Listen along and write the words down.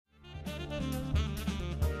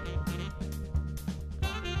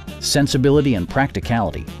Sensibility and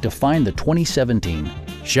practicality define the 2017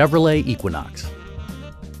 Chevrolet Equinox.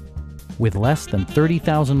 With less than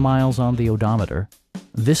 30,000 miles on the odometer,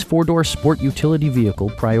 this four-door sport utility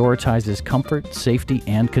vehicle prioritizes comfort, safety,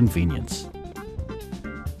 and convenience.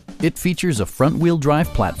 It features a front-wheel drive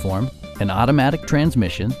platform, an automatic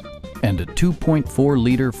transmission, and a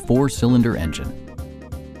 2.4-liter four-cylinder engine.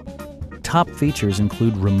 Top features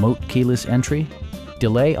include remote keyless entry,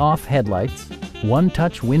 delay-off headlights,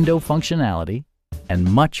 one-touch window functionality, and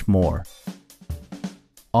much more.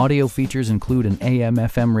 Audio features include an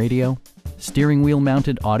AM/FM radio, steering wheel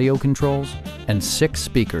mounted audio controls, and 6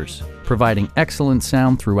 speakers, providing excellent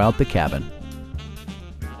sound throughout the cabin.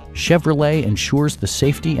 Chevrolet ensures the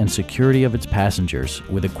safety and security of its passengers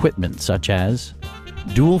with equipment such as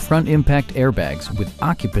dual front impact airbags with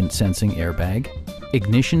occupant sensing airbag,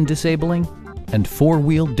 ignition disabling, and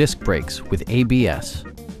 4-wheel disc brakes with ABS.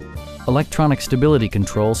 Electronic stability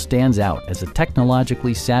control stands out as a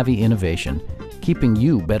technologically savvy innovation, keeping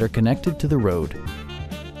you better connected to the road.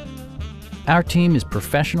 Our team is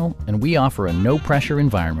professional and we offer a no-pressure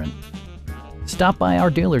environment. Stop by our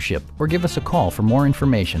dealership or give us a call for more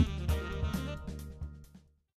information.